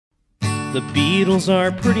The Beatles are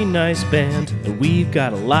a pretty nice band, and we've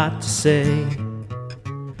got a lot to say.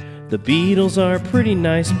 The Beatles are a pretty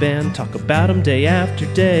nice band, talk about them day after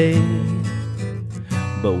day.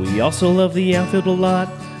 But we also love the outfield a lot,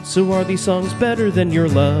 so are these songs better than your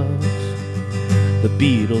love? The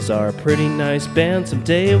Beatles are a pretty nice band,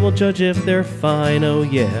 someday we'll judge if they're fine, oh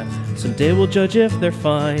yeah, someday we'll judge if they're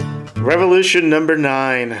fine. Revolution number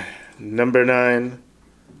 9. Number 9.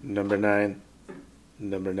 Number 9.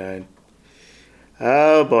 Number 9.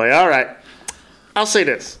 Oh boy, alright. I'll say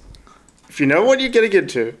this. If you know what you're getting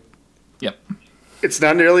into, Yep. it's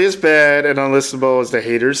not nearly as bad and unlistenable as the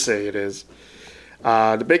haters say it is.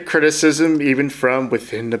 The big criticism, even from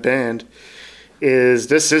within the band, is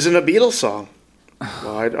this isn't a Beatles song.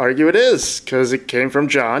 Well, I'd argue it is, because it came from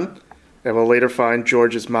John, and we'll later find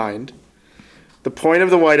George's mind. The point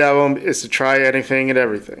of the White Album is to try anything and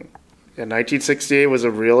everything. And 1968 was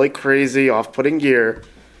a really crazy, off-putting year,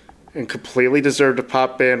 and completely deserved a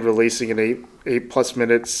pop band releasing an 8-plus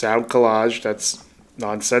minute sound collage that's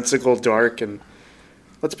nonsensical, dark, and,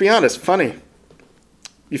 let's be honest, funny.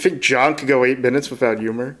 You think John could go 8 minutes without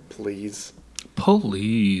humor? Please.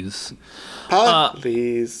 Please.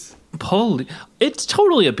 Please. It's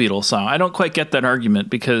totally a Beatles song. I don't quite get that argument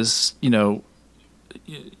because, you know,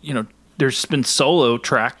 there's been solo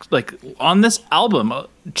tracks like on this album,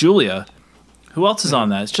 Julia. Who else is on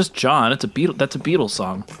that? It's just John. That's a Beatles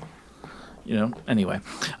song. You know, anyway.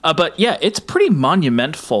 But yeah, it's pretty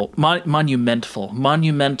monumental. For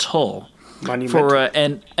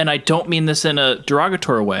and I don't mean this in a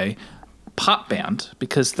derogatory way, pop band,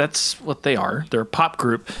 because that's what they are. They're a pop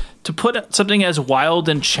group. To put something as wild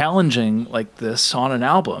and challenging like this on an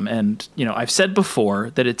album, and you know, I've said before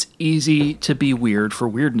that it's easy to be weird for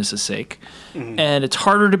weirdness' sake, and it's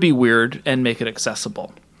harder to be weird and make it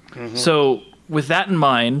accessible. So with that in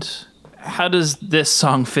mind, how does this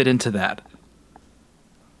song fit into that?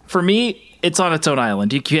 For me, it's on its own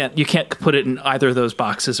island. You can't put it in either of those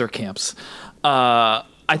boxes or camps. I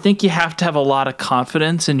think you have to have a lot of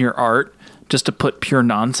confidence in your art just to put pure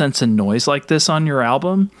nonsense and noise like this on your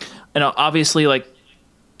album. And obviously, like,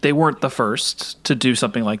 they weren't the first to do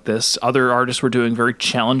something like this. Other artists were doing very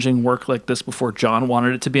challenging work like this before John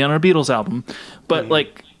wanted it to be on a Beatles album. But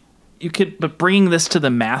but bringing this to the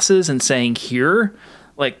masses and saying here,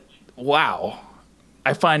 like, wow.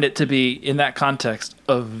 I find it to be, in that context,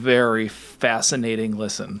 a very fascinating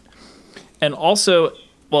listen. And also,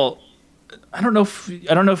 well, I don't know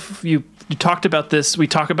if you talked about this. We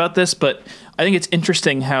talk about this, but I think it's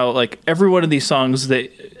interesting how, like, every one of these songs,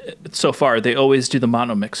 so far they always do the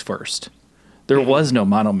mono mix first. There was no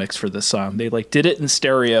mono mix for this song. They did it in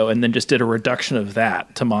stereo and then just did a reduction of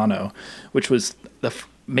that to mono, which was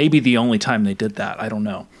maybe the only time they did that. I don't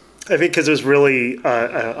know. I think because it was really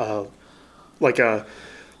not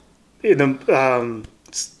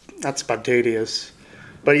spontaneous,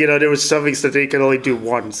 but there was something that they could only do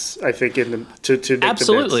once. I think to make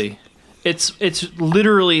absolutely, it's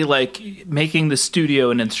literally like making the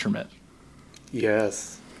studio an instrument.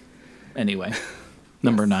 Yes. Anyway,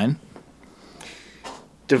 number 9.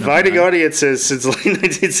 Dividing audiences since late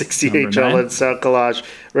 1968. John Lennon's sound collage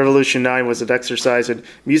Revolution 9 was an exercise in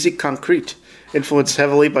musique concrète, influenced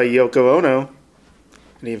heavily by Yoko Ono and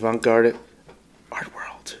the avant-garde art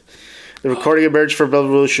world. The recording emerged from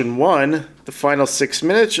Revolution 1, the final 6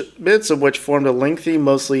 minutes of which formed a lengthy,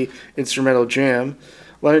 mostly instrumental jam.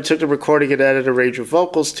 Lennon took the recording and added a range of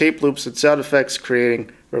vocals, tape loops, and sound effects,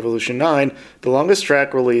 creating Revolution 9, the longest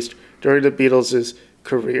track released during the Beatles'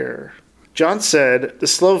 career. John said, the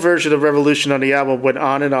slow version of Revolution on the album went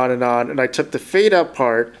on and on and on, and I took the fade-out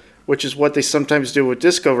part, which is what they sometimes do with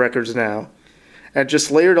disco records now, and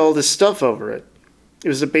just layered all this stuff over it. It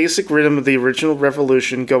was the basic rhythm of the original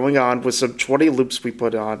Revolution going on with some 20 loops we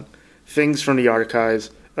put on, things from the archives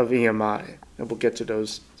of EMI, and we'll get to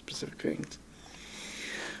those specific things.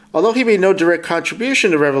 Although he made no direct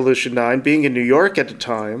contribution to Revolution 9, being in New York at the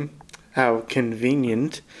time, how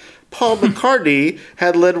convenient, Paul McCartney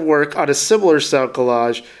had led work on a similar sound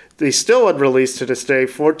collage they still unreleased to this day,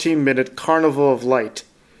 14-minute Carnival of Light,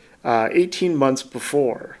 18 months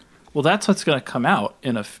before. Well, that's what's going to come out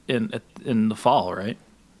in the fall, right?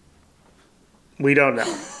 We don't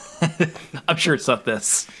know. I'm sure it's not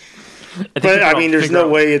this. But, I mean, there's no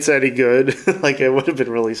way it's any good. It would have been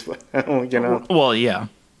released, Well, yeah.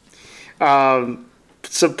 Paul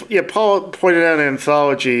pointed out in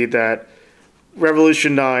Anthology that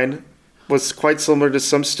Revolution 9 was quite similar to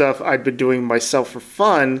some stuff I'd been doing myself for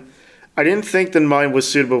fun. I didn't think that mine was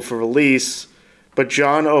suitable for release, but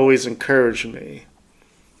John always encouraged me.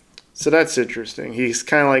 So that's interesting. He's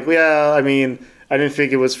kind of like, yeah, I mean, I didn't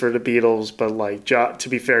think it was for the Beatles, but like, to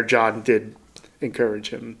be fair, John did encourage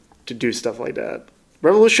him to do stuff like that.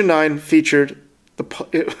 Revolution 9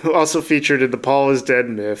 also featured in the Paul is Dead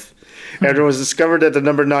myth. After it was discovered that the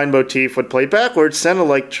number 9 motif would play backwards, sounded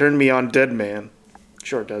like Turn Me On Dead Man.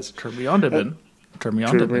 Sure it does. Turn me on, Dead Man. Turn me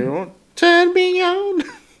on, Dead Man. Turn me on.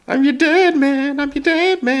 I'm your dead man. I'm your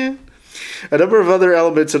dead man. A number of other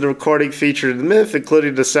elements of the recording featured in the myth,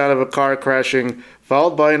 including the sound of a car crashing,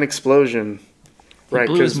 followed by an explosion. He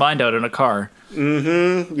blew his mind out in a car.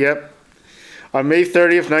 Yep. On May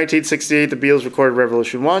 30th, 1968, the Beatles recorded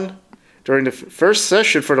Revolution 1. During the first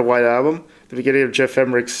session for the White Album, the beginning of Geoff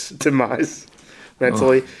Emerick's demise,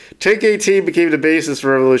 mentally, Take 18 became the basis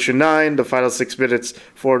for Revolution 9. The final 6 minutes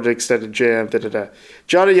formed an extended jam.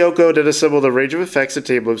 John and Yoko then assembled a range of effects and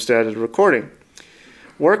tape loops to add to the recording.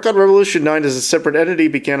 Work on Revolution 9 as a separate entity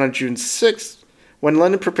began on June 6th, when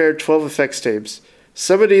Lennon prepared 12 effects tapes.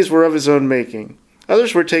 Some of these were of his own making.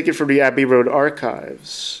 Others were taken from the Abbey Road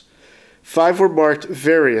archives. 5 were marked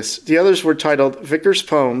Various. The others were titled Vickers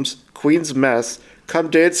Poems, Queen's Mess, Come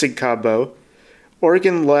Dancing Combo,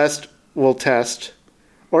 Oregon Last Will Test,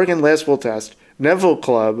 Neville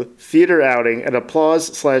Club, Theater Outing, and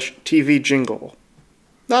Applause/TV Jingle.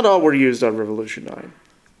 Not all were used on Revolution 9.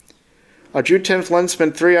 On June 10th, Lennon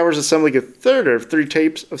spent 3 hours assembling a third of 3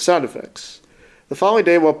 tapes of sound effects. The following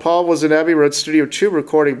day, while Paul was in Abbey Road Studio 2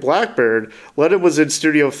 recording Blackbird, Lennon was in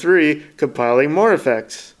Studio 3 compiling more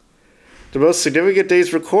effects. The most significant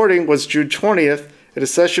day's recording was June 20th, and a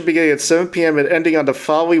session beginning at 7 p.m. and ending on the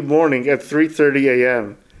following morning at 3:30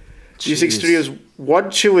 a.m. Using Studios 1,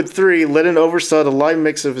 2, and 3, Lennon oversaw the live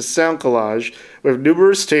mix of his sound collage, with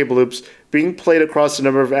numerous tape loops being played across a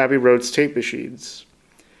number of Abbey Road's tape machines.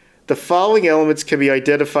 The following elements can be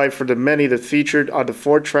identified for the many that featured on the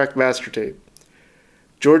 4-track master tape.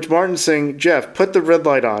 George Martin sang Jeff, Put the Red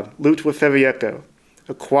Light On, looped with heavy echo.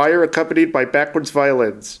 A choir accompanied by backwards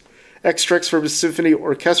violins. Extracts from a symphony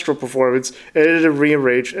orchestral performance, edited and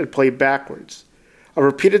rearranged and played backwards. A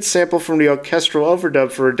repeated sample from the orchestral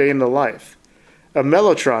overdub for A Day in the Life. A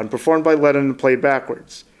mellotron performed by Lennon and played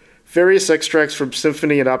backwards. Various extracts from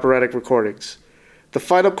symphony and operatic recordings. The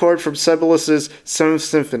final chord from Sibelius's 7th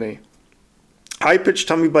Symphony. High-pitched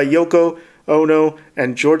humming by Yoko Ono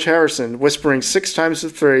and George Harrison, whispering 6 times the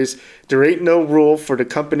phrase, There ain't no rule for the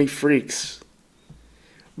company freaks.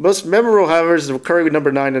 Most memorable, however, is the recurring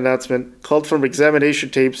number 9 announcement, called from examination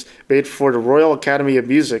tapes made for the Royal Academy of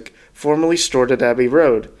Music, formerly stored at Abbey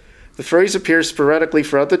Road. The phrase appears sporadically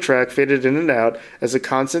throughout the track, faded in and out, as a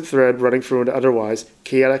constant thread running through an otherwise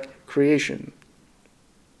chaotic creation.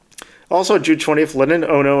 Also on June 20th, Lennon,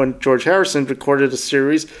 Ono, and George Harrison recorded a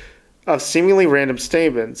series of seemingly random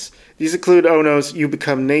statements. These include Ono's You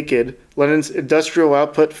Become Naked, Lennon's Industrial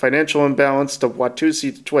Output, Financial Imbalance, the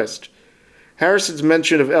Watusi Twist, Harrison's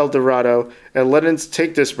mention of El Dorado, and Lennon's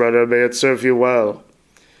Take This Brother, May It Serve You Well.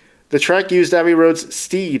 The track used Abbey Road's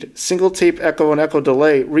Steed, single-tape echo and echo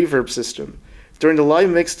delay reverb system. During the live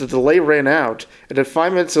mix, the delay ran out, and at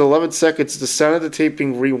 5 minutes and 11 seconds, the sound of the tape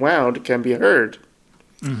being rewound can be heard.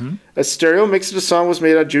 A stereo mix of the song was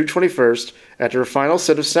made on June 21st, after a final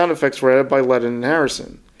set of sound effects were added by Lennon and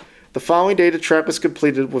Harrison. The following day, the track was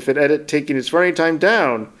completed with an edit taking its running time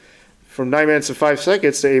down from 9 minutes and 5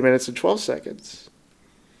 seconds to 8 minutes and 12 seconds.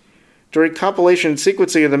 During compilation and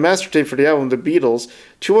sequencing of the master tape for the album The Beatles,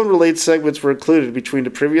 2 unrelated segments were included between the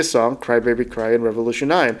previous song, Cry Baby Cry, and Revolution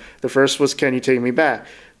 9. The first was Can You Take Me Back?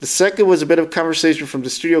 The second was a bit of conversation from the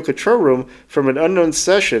studio control room from an unknown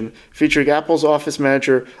session featuring Apple's office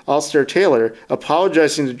manager, Alistair Taylor,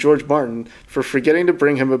 apologizing to George Martin for forgetting to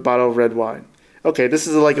bring him a bottle of red wine. Okay, this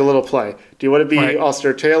is like a little play. Do you want to be right.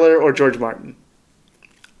 Alistair Taylor or George Martin?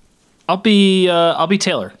 I'll be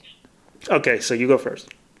Taylor. Okay, so you go first.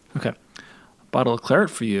 Okay. Bottle of claret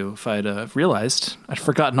for you. If I'd realized, I'd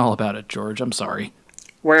forgotten all about it, George. I'm sorry.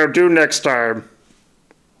 Well, do next time.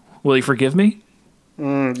 Will you forgive me?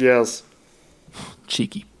 Yes.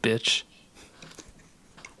 Cheeky bitch.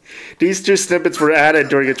 These 2 snippets were added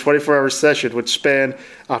during a 24-hour session which spanned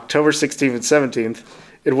October 16th and 17th,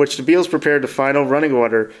 in which the Beatles prepared the final running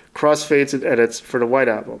order, crossfades, and edits for the White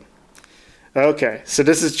Album. Okay, so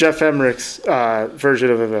this is Geoff Emerick's version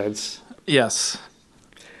of events. Yes.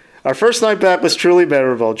 Our first night back was truly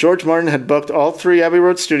memorable. George Martin had booked all 3 Abbey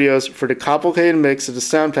Road studios for the complicated mix of the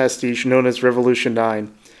sound pastiche known as Revolution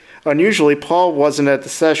 9. Unusually, Paul wasn't at the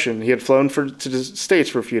session. He had flown to the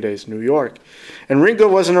States for a few days, New York. And Ringo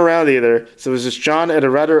wasn't around either, so it was just John and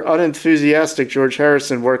a rather unenthusiastic George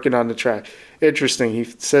Harrison working on the track. Interesting, he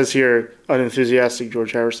says here, unenthusiastic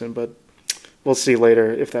George Harrison, but we'll see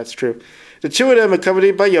later if that's true. The two of them,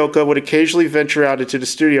 accompanied by Yoko, would occasionally venture out into the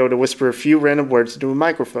studio to whisper a few random words into a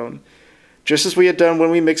microphone. Just as we had done when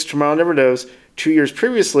we mixed Tomorrow Never Knows 2 years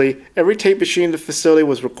previously, every tape machine in the facility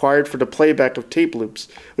was required for the playback of tape loops,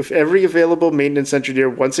 with every available maintenance engineer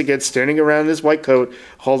once again standing around in his white coat,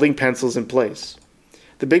 holding pencils in place.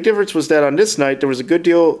 The big difference was that on this night there was a good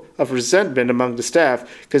deal of resentment among the staff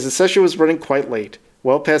because the session was running quite late,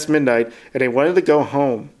 well past midnight, and they wanted to go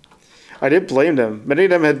home. I didn't blame them. Many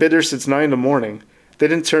of them had been there since 9 in the morning. They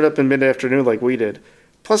didn't turn up in mid-afternoon like we did.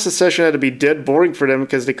 Plus, the session had to be dead boring for them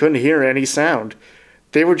because they couldn't hear any sound.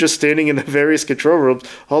 They were just standing in the various control rooms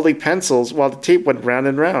holding pencils while the tape went round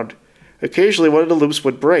and round. Occasionally, one of the loops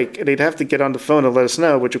would break, and they'd have to get on the phone and let us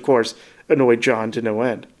know, which, of course, annoyed John to no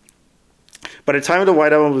end. By the time of the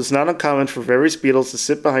White Album, it was not uncommon for various Beatles to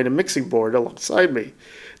sit behind a mixing board alongside me.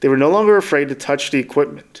 They were no longer afraid to touch the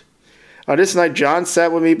equipment. On this night, John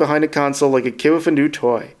sat with me behind a console like a kid with a new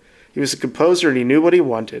toy. He was a composer and he knew what he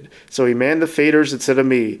wanted, so he manned the faders instead of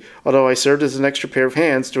me, although I served as an extra pair of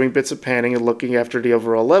hands doing bits of panning and looking after the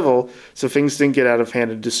overall level so things didn't get out of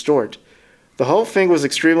hand and distort. The whole thing was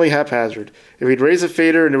extremely haphazard. If he'd raise a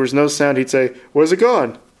fader and there was no sound, he'd say, "Where's it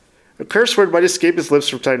gone?" A curse word might escape his lips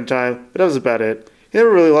from time to time, but that was about it. He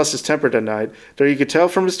never really lost his temper that night, though you could tell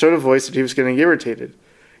from his tone of voice that he was getting irritated.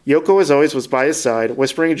 Yoko, as always, was by his side,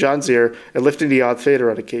 whispering in John's ear and lifting the odd fader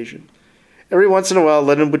on occasion. Every once in a while,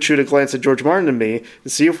 Lennon would shoot a glance at George Martin and me to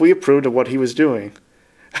see if we approved of what he was doing.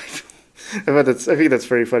 I think that's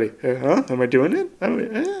very funny. Huh? Am I doing it?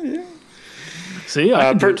 Yeah. See, I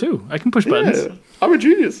can do it too. I can push buttons. Yeah, I'm a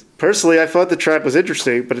genius. Personally, I thought the track was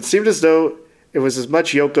interesting, but it seemed as though it was as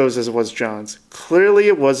much Yoko's as it was John's. Clearly,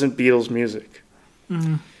 it wasn't Beatles music.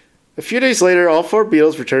 Mm-hmm. A few days later, all four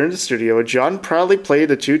Beatles returned to the studio, and John proudly played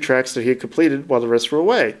the 2 tracks that he had completed while the rest were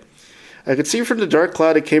away. I could see from the dark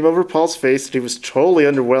cloud that came over Paul's face that he was totally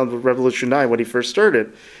underwhelmed with Revolution 9 when he first started,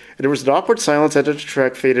 and there was an awkward silence after the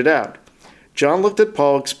track faded out. John looked at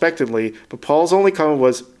Paul expectantly, but Paul's only comment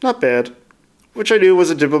was, "Not bad," which I knew was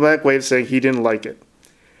a diplomatic way of saying he didn't like it.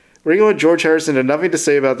 Ringo and George Harrison had nothing to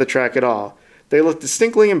say about the track at all. They looked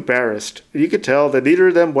distinctly embarrassed, and you could tell that neither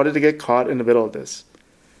of them wanted to get caught in the middle of this.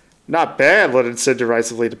 "Not bad," Lennon said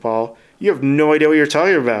derisively to Paul. "You have no idea what you're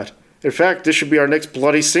talking about. In fact, this should be our next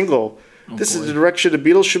bloody single. This is the direction the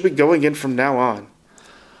Beatles should be going in from now on."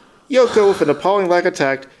 Yoko, with an appalling lack of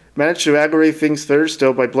tact, managed to aggravate things further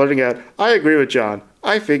still by blurting out, "I agree with John.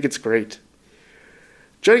 I think it's great."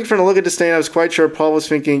 Judging from the look of disdain, I was quite sure Paul was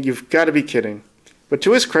thinking, "You've got to be kidding." But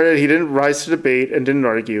to his credit, he didn't rise to the bait and didn't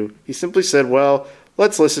argue. He simply said, "Well,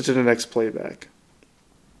 let's listen to the next playback,"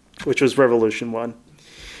 which was Revolution 1.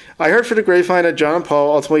 I heard from the grapevine that John and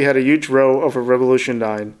Paul ultimately had a huge row over Revolution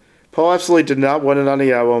 9. Paul absolutely did not want it on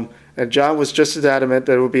the album, and John was just as adamant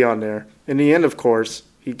that it would be on there. In the end, of course,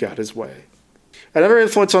 he got his way. Another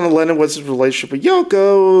influence on Lennon was his relationship with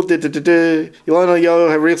Yoko. Lennon and Yoko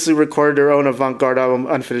had recently recorded their own avant-garde album,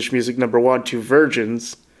 Unfinished Music No. 1, 2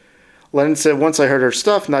 Virgins. Lennon said, "Once I heard her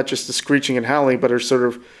stuff, not just the screeching and howling, but her sort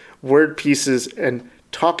of word pieces and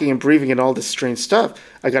talking and breathing and all this strange stuff,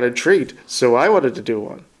 I got intrigued, so I wanted to do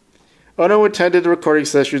one." Ono attended the recording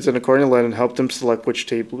sessions and, according to Lennon, helped him select which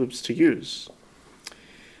tape loops to use.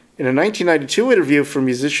 In a 1992 interview for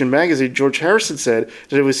Musician magazine, George Harrison said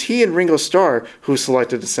that it was he and Ringo Starr who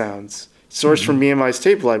selected the sounds, sourced from EMI's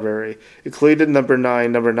tape library, included number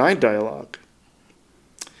 9 dialogue.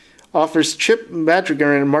 Authors Chip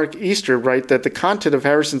Madrigal and Mark Easter write that the content of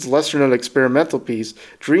Harrison's lesser-known experimental piece,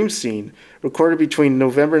 Dream Scene, recorded between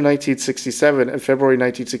November 1967 and February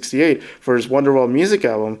 1968 for his Wonderwall music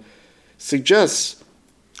album, suggests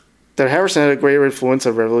that Harrison had a greater influence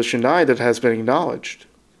on Revolution 9 than has been acknowledged.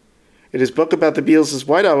 In his book about the Beatles'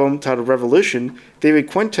 White Album, titled Revolution, David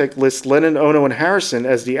Quintek lists Lennon, Ono, and Harrison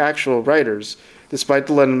as the actual writers, despite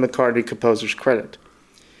the Lennon-McCartney composer's credit.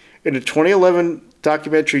 In the 2011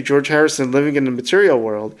 documentary George Harrison Living in the Material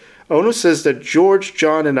World, Ono says that George,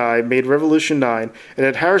 John, and I made Revolution 9 and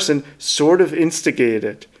that Harrison sort of instigated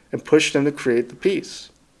it and pushed them to create the piece.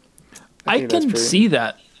 I can see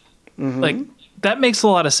that. Mm-hmm. Like, that makes a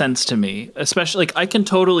lot of sense to me, especially, like, I can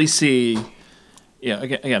totally see,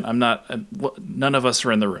 again, I'm not, none of us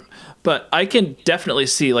are in the room, but I can definitely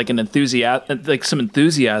see, like, some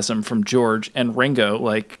enthusiasm from George and Ringo,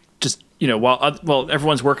 like, just, while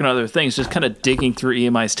everyone's working on other things, just kind of digging through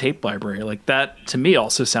EMI's tape library. Like, that, to me,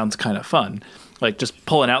 also sounds kind of fun. Like, just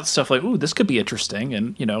pulling out stuff like, ooh, this could be interesting,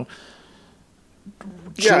 and,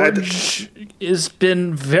 George has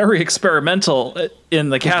been very experimental in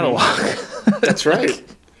the catalog. That's right.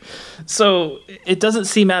 So it doesn't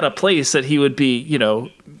seem out of place that he would be,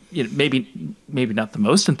 maybe not the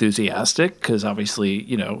most enthusiastic, because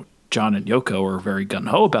obviously, John and Yoko were very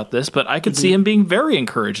gung-ho about this, but I could see him being very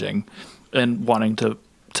encouraging and wanting to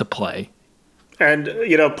play. And,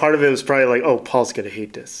 part of it was probably like, oh, Paul's going to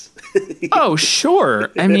hate this. Oh, sure.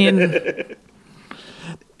 I mean,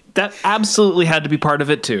 that absolutely had to be part of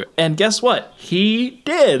it, too. And guess what? He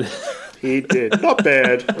did. He did. Not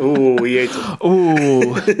bad. Ooh, he ate it.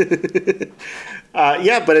 Ooh.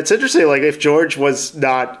 Yeah, but it's interesting. Like, if George was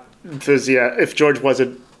not if George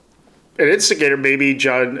wasn't an instigator, maybe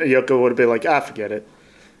John and Yoko would have been like, forget it.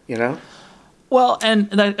 Well, and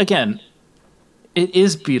that, again, it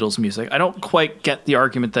is Beatles music. I don't quite get the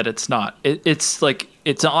argument that it's not. It's like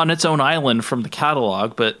it's on its own island from the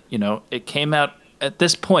catalog, but it came out at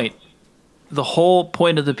this point. The whole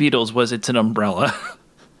point of the Beatles was it's an umbrella.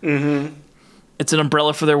 Mm-hmm. It's an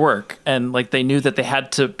umbrella for their work, and like they knew that they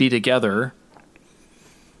had to be together.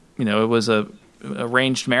 It was a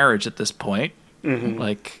arranged marriage at this point. Mm-hmm.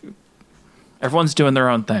 Like everyone's doing their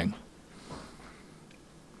own thing.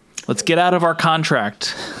 Let's get out of our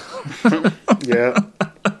contract. Yeah.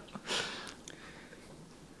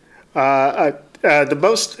 The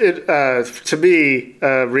most, to me,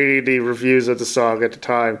 reading the reviews of the song at the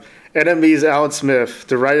time, NME's Alan Smith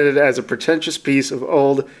derided it as a pretentious piece of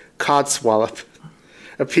old codswallop,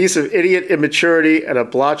 a piece of idiot immaturity and a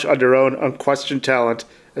blotch on their own unquestioned talent,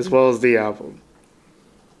 as well as the album.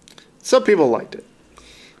 Some people liked it.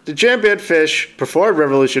 The jam band Phish performed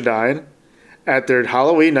Revolution 9 at their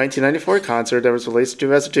Halloween 1994 concert that was released in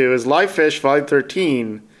 2002 as Live Phish Volume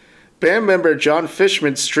 13. Band member John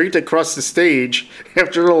Fishman streaked across the stage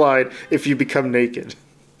after the line, "If you become naked."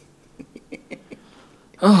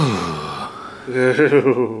 Oh.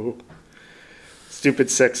 Stupid,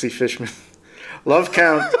 sexy Fishman. Love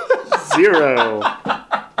count 0.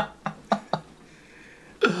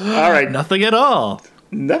 All right. Nothing at all.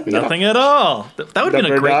 Nothing at all. That would have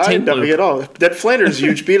been a great tape loop. Nothing at all. Ned Flanders,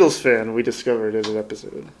 huge Beatles fan, we discovered in an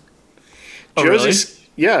episode. Oh, Josie's, really?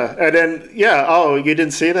 Yeah, and then oh, you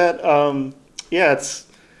didn't see that? He has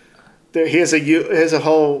a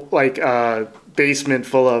whole basement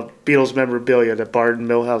full of Beatles memorabilia that Bart and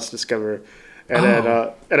Milhouse discovered, and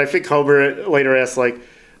and I think Homer later asked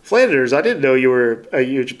Flanders, I didn't know you were a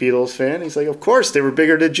huge Beatles fan. He's like, of course, they were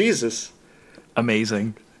bigger than Jesus.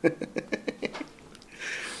 Amazing.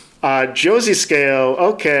 Josie scale,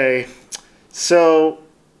 okay. So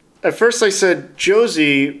at first I said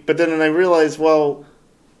Josie, but then I realized, well,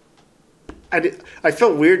 I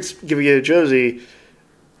felt weird giving it a Josie.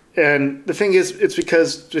 And the thing is, it's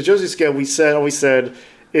because the Josie scale always said,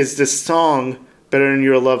 is this song better than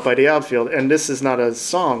Your Love by the Outfield? And this is not a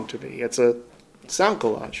song to me. It's a sound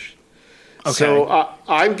collage. Okay. So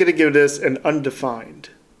I'm going to give this an undefined.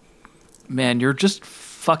 Man, you're just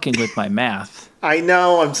fucking with my math. I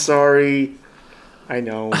know. I'm sorry. I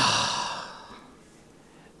know.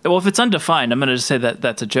 Well, if it's undefined, I'm going to just say that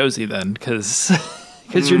that's a Josie then, because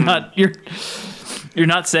you're not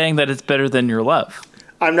saying that it's better than Your Love.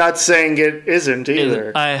 I'm not saying it isn't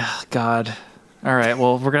either. God. All right.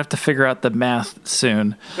 Well, we're gonna have to figure out the math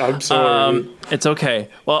soon. I'm sorry. It's okay.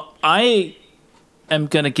 Well, I am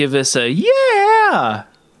gonna give this a yeah.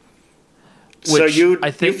 So you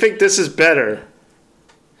think this is better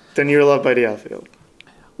than Your Love by the Outfield?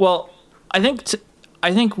 Well, I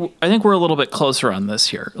think we're a little bit closer on this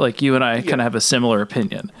here. Like you and I kind of have a similar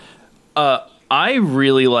opinion. I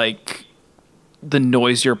really like the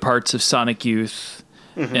noisier parts of Sonic Youth.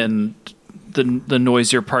 Mm-hmm. And the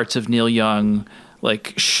noisier parts of Neil Young,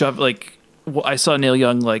 I saw Neil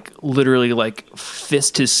Young literally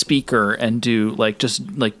fist his speaker and do just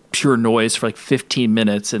pure noise for 15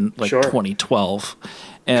 minutes in 2012,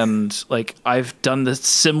 and I've done this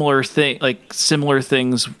similar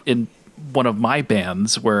things in one of my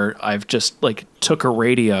bands where I've just took a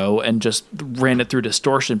radio and just ran it through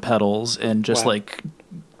distortion pedals and just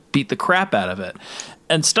beat the crap out of it.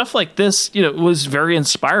 And stuff like this, was very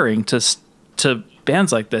inspiring to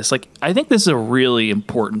bands like this. I think this is a really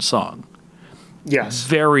important song. Yes.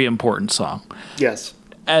 Very important song. Yes.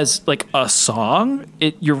 As a song,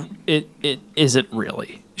 it isn't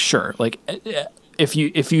really. Sure. If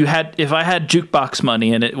I had jukebox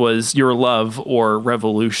money and it was Your Love or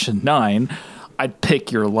Revolution 9, I'd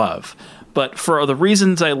pick Your Love. But for the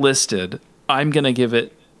reasons I listed, I'm going to give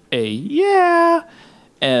it a yeah.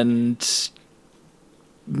 And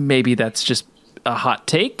maybe that's just a hot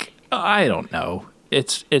take. I don't know.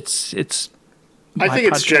 It's. I think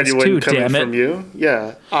it's genuine too, coming from you.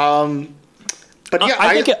 Yeah. But yeah,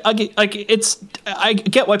 I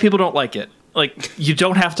get why people don't like it. You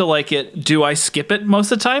don't have to like it. Do I skip it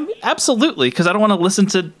most of the time? Absolutely, because I don't want to listen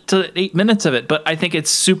to 8 minutes of it. But I think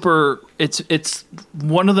it's super It's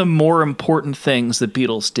one of the more important things the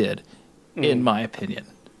Beatles did, in my opinion.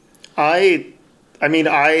 I mean,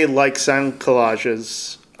 I like sound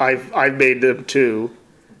collages. I've made them too.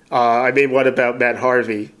 I made one about Matt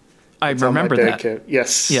Harvey. I remember that. Kit.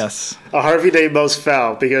 Yes. Yes. A Harvey Day Most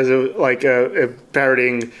Foul, because of like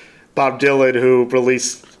parodying Bob Dylan, who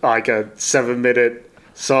released like a 7-minute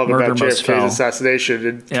song Murder about Most Foul. JFK's assassination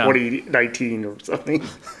in 2019 or something.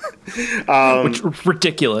 Which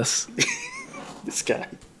ridiculous. This guy.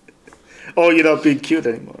 Oh, you're not being cute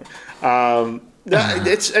anymore.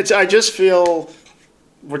 It's. I just feel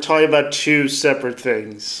we're talking about two separate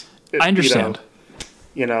things. I understand.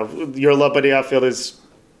 Your Love by the Outfield is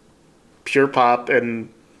pure pop,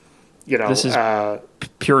 and this is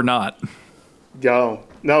pure not. No,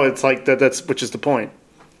 it's like that. That's which is the point.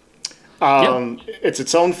 It's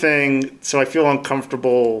its own thing, so I feel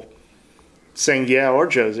uncomfortable saying yeah or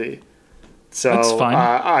Josie. So that's fine.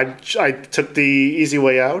 I took the easy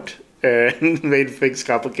way out and made things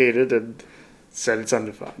complicated and said it's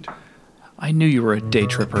undefined. I knew you were a day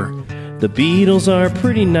tripper. The Beatles are a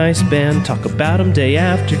pretty nice band, talk about them day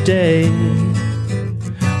after day.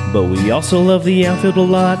 But we also love the Outfield a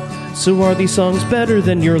lot, so are these songs better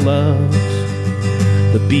than your love?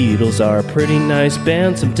 The Beatles are a pretty nice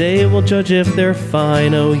band, someday we'll judge if they're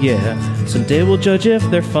fine, oh yeah, someday we'll judge if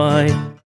they're fine.